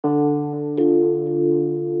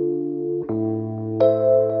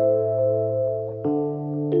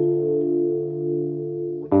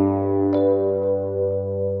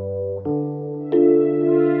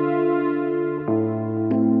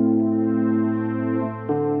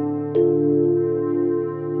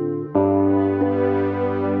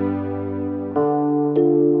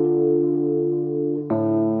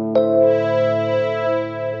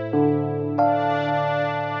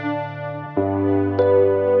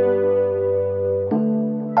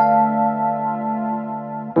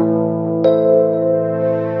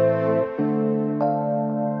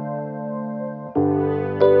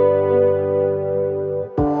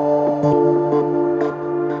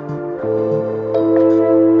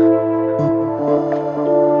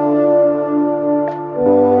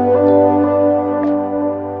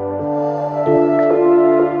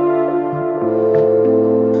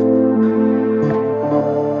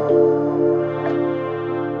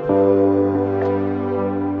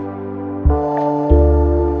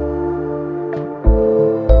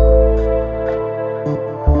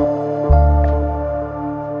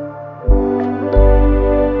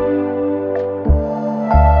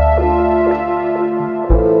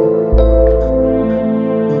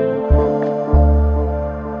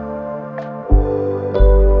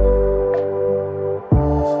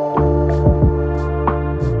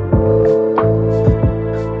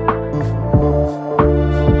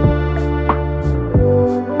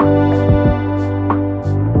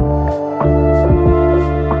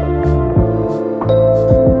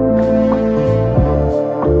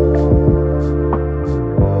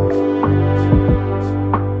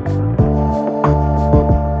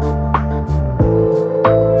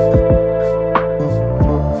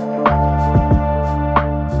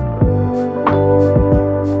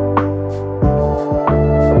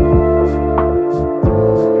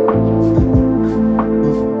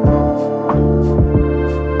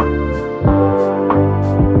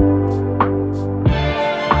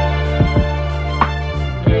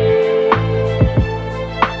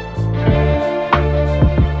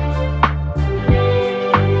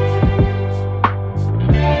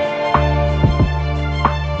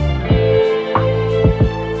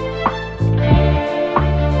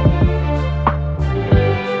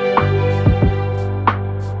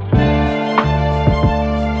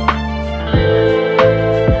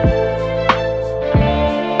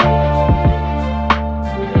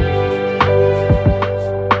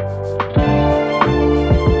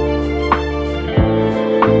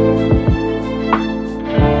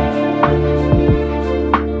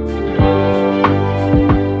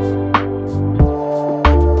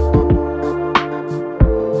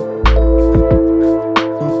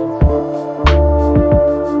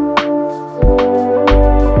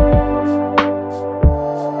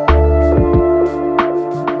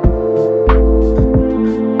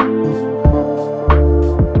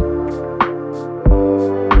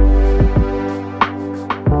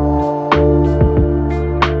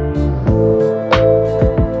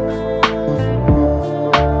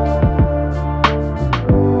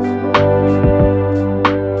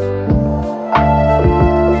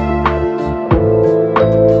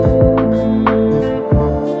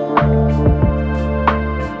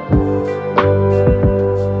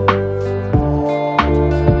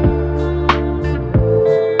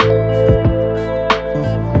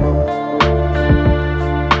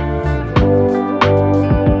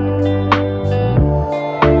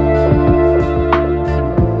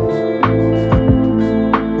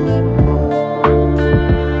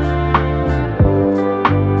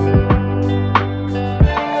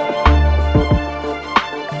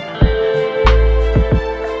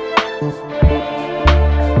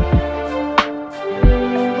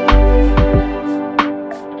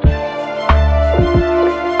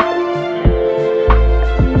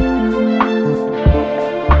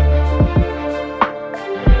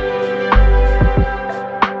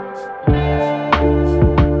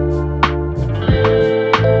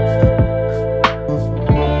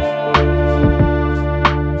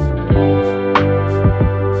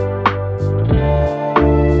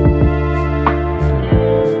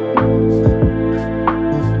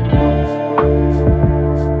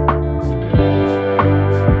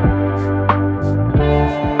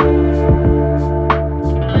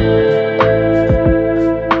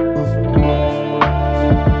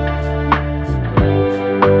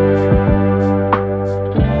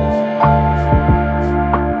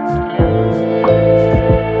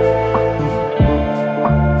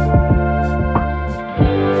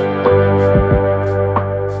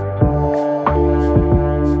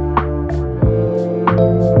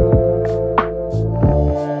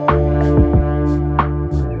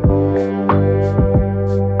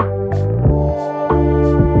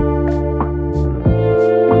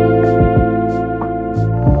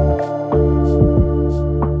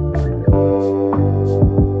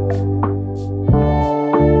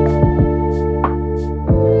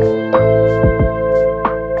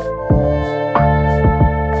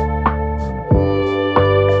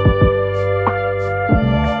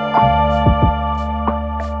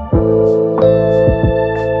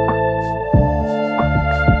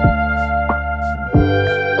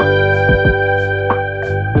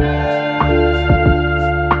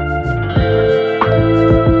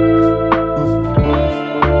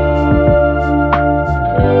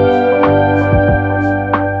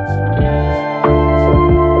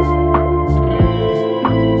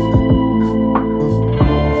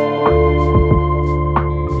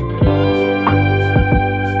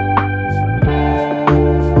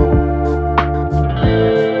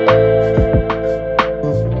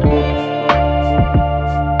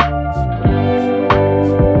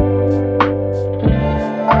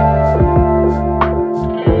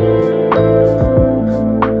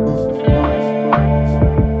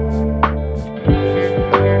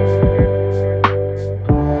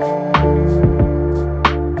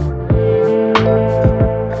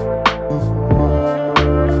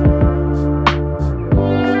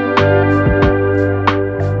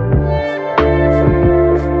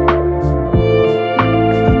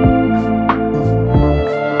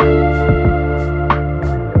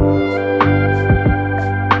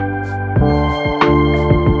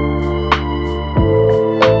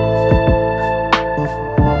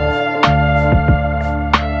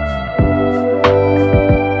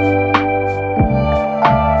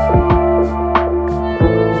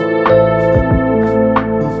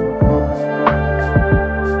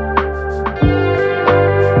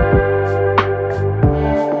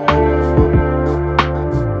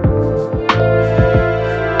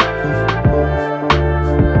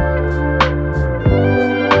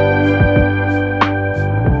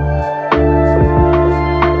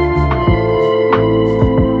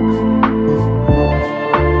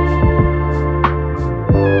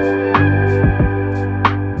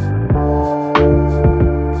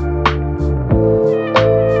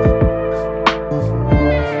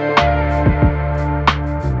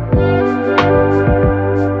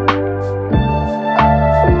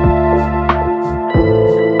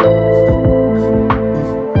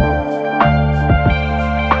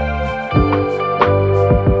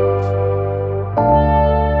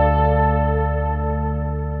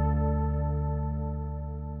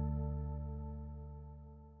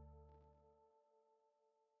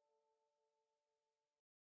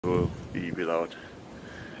without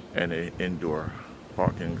any indoor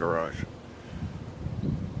parking garage.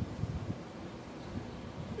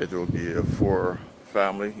 It will be a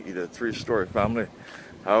 4-family, either 3-story family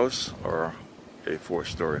house or a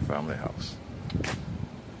 4-story family house.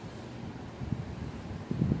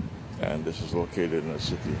 And this is located in the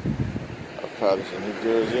city of Paterson, New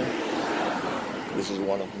Jersey. This is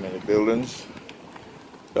one of many buildings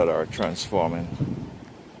that are transforming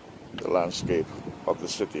the landscape of the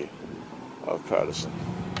city of Paterson,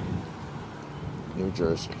 New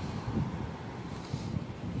Jersey.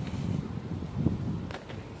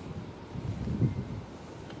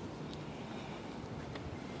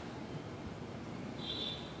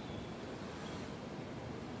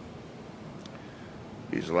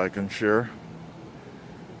 Please like and share,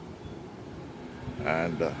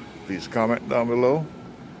 and please comment down below,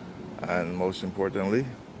 and most importantly,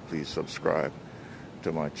 please subscribe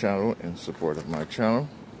to my channel in support of my channel.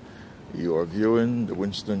 You are viewing the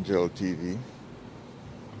Winston Gel TV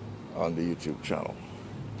on the YouTube channel.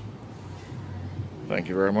 Thank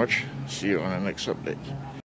you very much. See you on the next update.